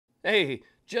Hey,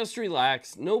 just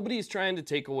relax. Nobody's trying to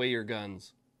take away your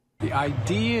guns. The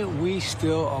idea we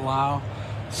still allow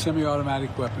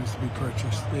semi-automatic weapons to be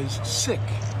purchased is sick.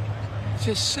 It's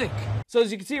just sick. So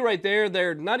as you can see right there,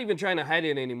 they're not even trying to hide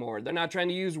it anymore. They're not trying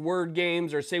to use word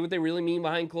games or say what they really mean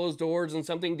behind closed doors and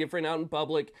something different out in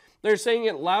public. They're saying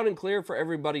it loud and clear for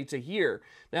everybody to hear.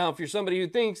 Now, if you're somebody who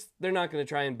thinks they're not going to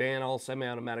try and ban all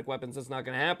semi-automatic weapons, that's not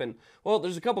going to happen. Well,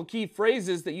 there's a couple key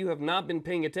phrases that you have not been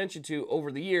paying attention to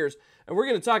over the years, and we're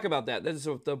going to talk about that. That is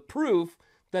the proof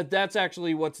that that's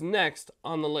actually what's next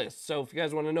on the list. So if you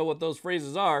guys want to know what those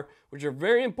phrases are, which are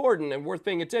very important and worth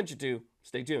paying attention to,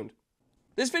 stay tuned.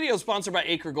 This video is sponsored by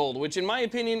Acre Gold, which in my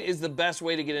opinion is the best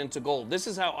way to get into gold. This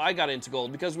is how I got into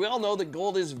gold, because we all know that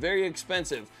gold is very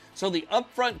expensive. So the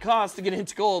upfront cost to get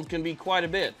into gold can be quite a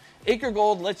bit. Acre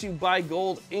Gold lets you buy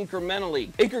gold incrementally.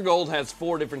 Acre Gold has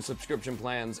 4 different subscription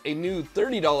plans: a new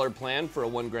 $30 plan for a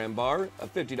 1-gram bar, a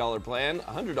 $50 plan,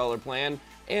 a $100 plan,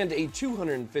 and a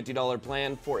 $250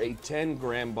 plan for a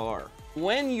 10-gram bar.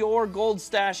 When your gold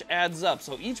stash adds up,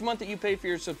 so each month that you pay for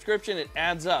your subscription, it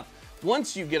adds up.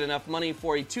 Once you get enough money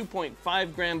for a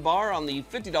 2.5-gram bar on the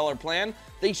 $50 plan,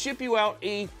 they ship you out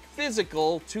a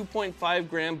physical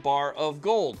 2.5-gram bar of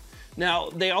gold. Now,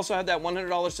 they also have that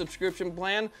 $100 subscription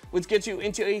plan, which gets you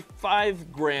into a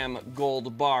 5-gram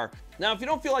gold bar. Now, if you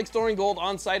don't feel like storing gold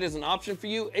on site is an option for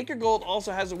you, Acre Gold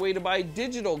also has a way to buy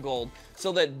digital gold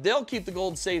so that they'll keep the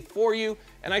gold safe for you.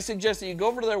 And I suggest that you go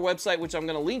over to their website, which I'm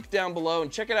going to link down below,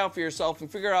 and check it out for yourself and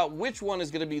figure out which one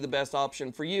is going to be the best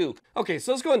option for you. Okay,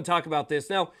 so let's go ahead and talk about this.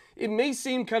 Now, it may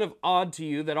seem kind of odd to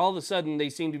you that all of a sudden they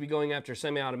seem to be going after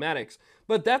semi-automatics,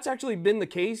 but that's actually been the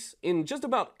case in just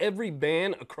about every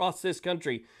ban across this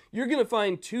country. You're going to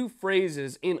find 2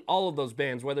 phrases in all of those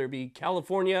bans, whether it be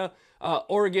California,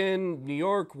 Oregon, New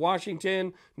York,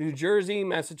 Washington, New Jersey,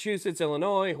 Massachusetts,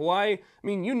 Illinois, Hawaii. I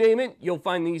mean, you name it, you'll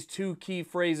find these 2 key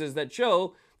phrases that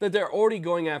show that they're already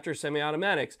going after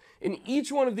semi-automatics. In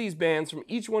each one of these bans from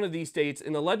each one of these states,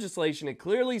 in the legislation, it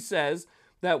clearly says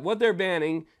that what they're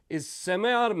banning is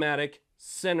semi-automatic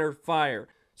center fire.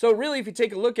 So really, if you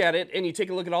take a look at it and you take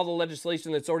a look at all the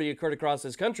legislation that's already occurred across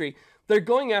this country, they're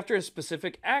going after a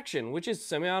specific action, which is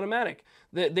semi-automatic.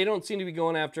 They don't seem to be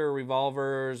going after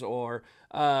revolvers or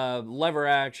lever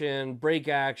action, brake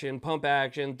action, pump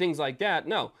action, things like that.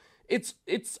 No,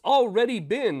 it's already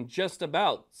been just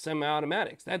about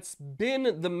semi-automatics. That's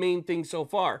been the main thing so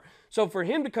far. So for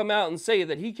him to come out and say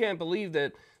that he can't believe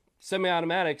that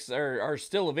semi-automatics are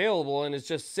still available and it's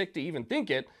just sick to even think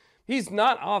it, he's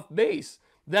not off base.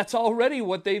 That's already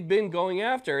what they've been going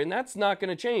after, and that's not going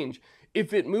to change.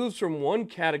 If it moves from one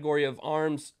category of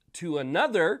arms to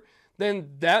another,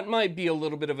 then that might be a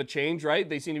little bit of a change, right?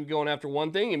 They seem to be going after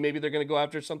one thing, and maybe they're going to go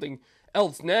after something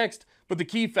else next, but the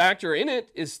key factor in it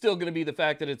is still going to be the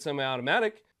fact that it's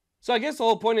semi-automatic. So I guess the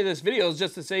whole point of this video is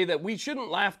just to say that we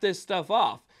shouldn't laugh this stuff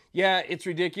off. Yeah, it's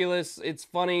ridiculous, it's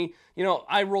funny. You know,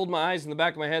 I rolled my eyes in the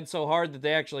back of my head so hard that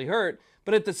they actually hurt.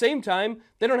 But at the same time,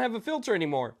 they don't have a filter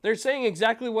anymore. They're saying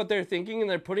exactly what they're thinking and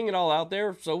they're putting it all out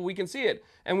there so we can see it.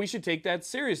 And we should take that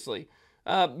seriously.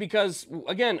 Because,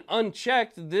 again,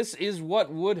 unchecked, this is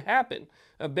what would happen.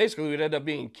 Basically, it would end up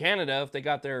being Canada if they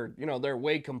got their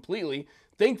way completely.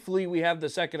 Thankfully, we have the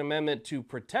Second Amendment to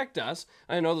protect us.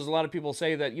 I know there's a lot of people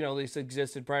say that, this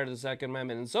existed prior to the Second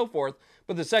Amendment and so forth,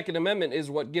 but the Second Amendment is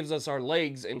what gives us our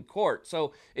legs in court.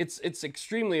 So it's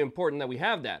extremely important that we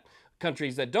have that.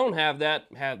 Countries that don't have that,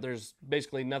 there's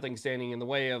basically nothing standing in the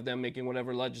way of them making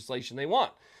whatever legislation they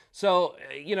want. So,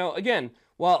 again,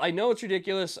 while I know it's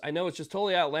ridiculous, I know it's just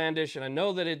totally outlandish, and I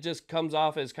know that it just comes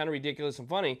off as kind of ridiculous and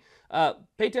funny,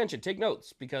 pay attention, take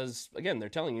notes, because, again, they're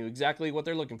telling you exactly what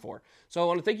they're looking for. So I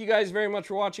want to thank you guys very much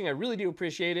for watching. I really do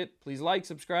appreciate it. Please like,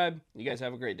 subscribe. You guys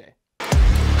have a great day.